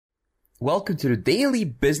Welcome to the Daily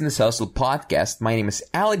Business Hustle podcast. My name is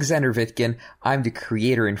Alexander Vitkin. I'm the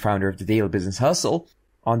creator and founder of the Daily Business Hustle.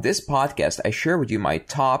 On this podcast, I share with you my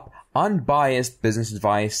top unbiased business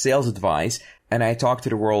advice, sales advice, and I talk to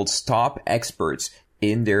the world's top experts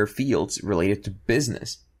in their fields related to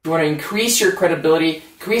business. You want to increase your credibility,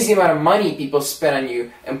 increase the amount of money people spend on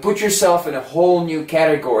you, and put yourself in a whole new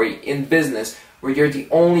category in business where you're the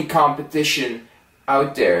only competition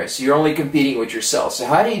out there. So you're only competing with yourself. So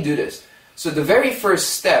how do you do this? So the very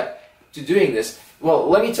first step to doing this, well,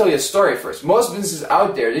 let me tell you a story first. Most businesses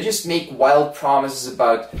out there, they just make wild promises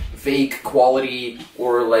about vague quality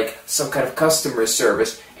or like some kind of customer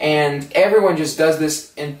service. And everyone just does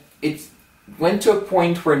this, and it went to a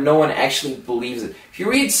point where no one actually believes it. If you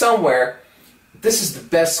read somewhere, this is the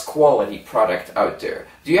best quality product out there,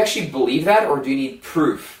 do you actually believe that, or do you need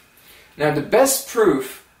proof? Now, the best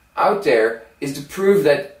proof out there is to prove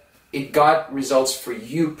that it got results for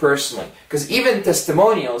you personally. Because even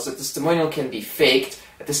testimonials, a testimonial can be faked.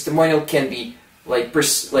 A testimonial can be like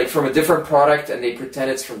from a different product and they pretend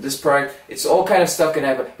it's from this product. It's all kind of stuff can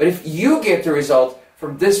happen. But if you get the result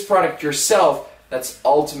from this product yourself, that's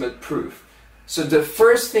ultimate proof. So the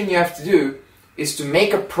first thing you have to do is to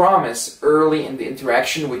make a promise early in the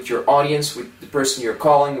interaction with your audience, with the person you're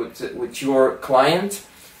calling, with your client,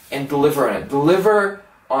 and deliver on it. Deliver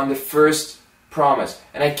on the first promise.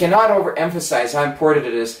 And I cannot overemphasize how important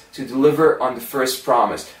it is to deliver on the first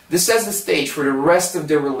promise. This sets the stage for the rest of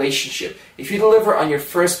the relationship. If you deliver on your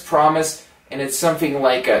first promise and it's something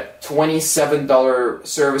like a $27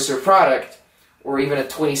 service or product, or even a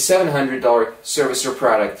 $2,700 service or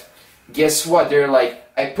product, guess what? They're like,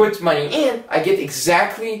 I put money in, I get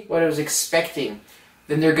exactly what I was expecting.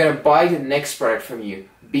 Then they're going to buy the next product from you,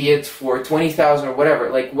 be it for $20,000 or whatever.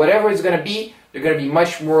 Like whatever it's going to be, they're going to be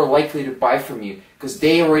much more likely to buy from you because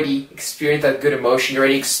they already experienced that good emotion. They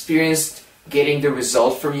already experienced getting the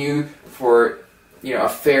result from you for a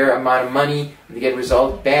fair amount of money. And they get a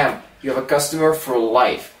result, bam, you have a customer for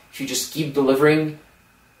life. If you just keep delivering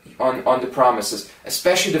on the promises,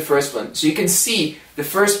 especially the first one. So you can see the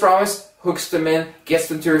first promise hooks them in, gets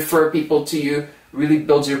them to refer people to you, really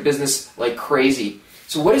builds your business like crazy.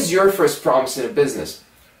 So what is your first promise in a business?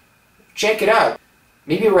 Check it out.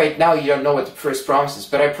 Maybe right now you don't know what the first promise is,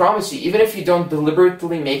 but I promise you, even if you don't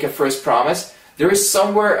deliberately make a first promise, there is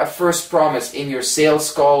somewhere a first promise in your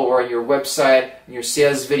sales call or on your website, in your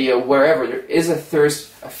sales video, wherever. There is a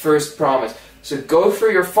first promise. So go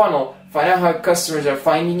through your funnel, find out how customers are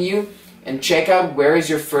finding you, and check out where is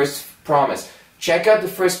your first promise. Check out the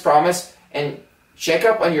first promise and check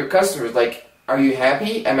up on your customers. Like, are you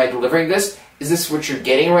happy? Am I delivering this? Is this what you're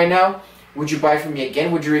getting right now? Would you buy from me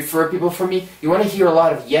again? Would you refer people from me? You want to hear a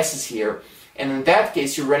lot of yeses here. And in that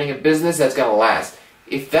case, you're running a business that's going to last.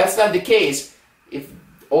 If that's not the case, if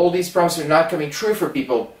all these promises are not coming true for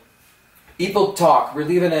people, people talk. We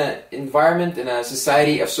live in an environment, in a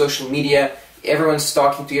society of social media. Everyone's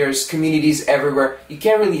talking together. There's communities everywhere. You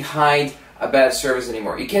can't really hide a bad service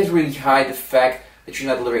anymore. You can't really hide the fact that you're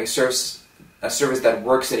not delivering a service that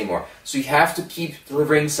works anymore. So you have to keep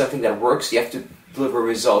delivering something that works. You have to deliver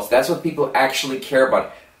results. That's what people actually care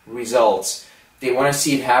about, results. They want to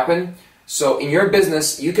see it happen. So in your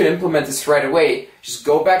business, you can implement this right away. Just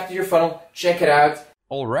go back to your funnel, check it out.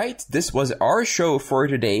 All right, this was our show for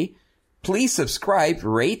today. Please subscribe,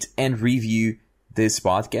 rate, and review this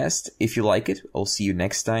podcast if you like it. I'll see you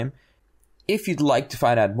next time. If you'd like to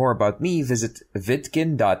find out more about me, visit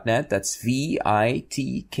vitkin.net. That's VITKIN.net.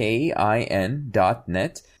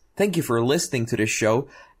 Thank you for listening to this show,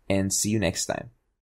 and see you next time.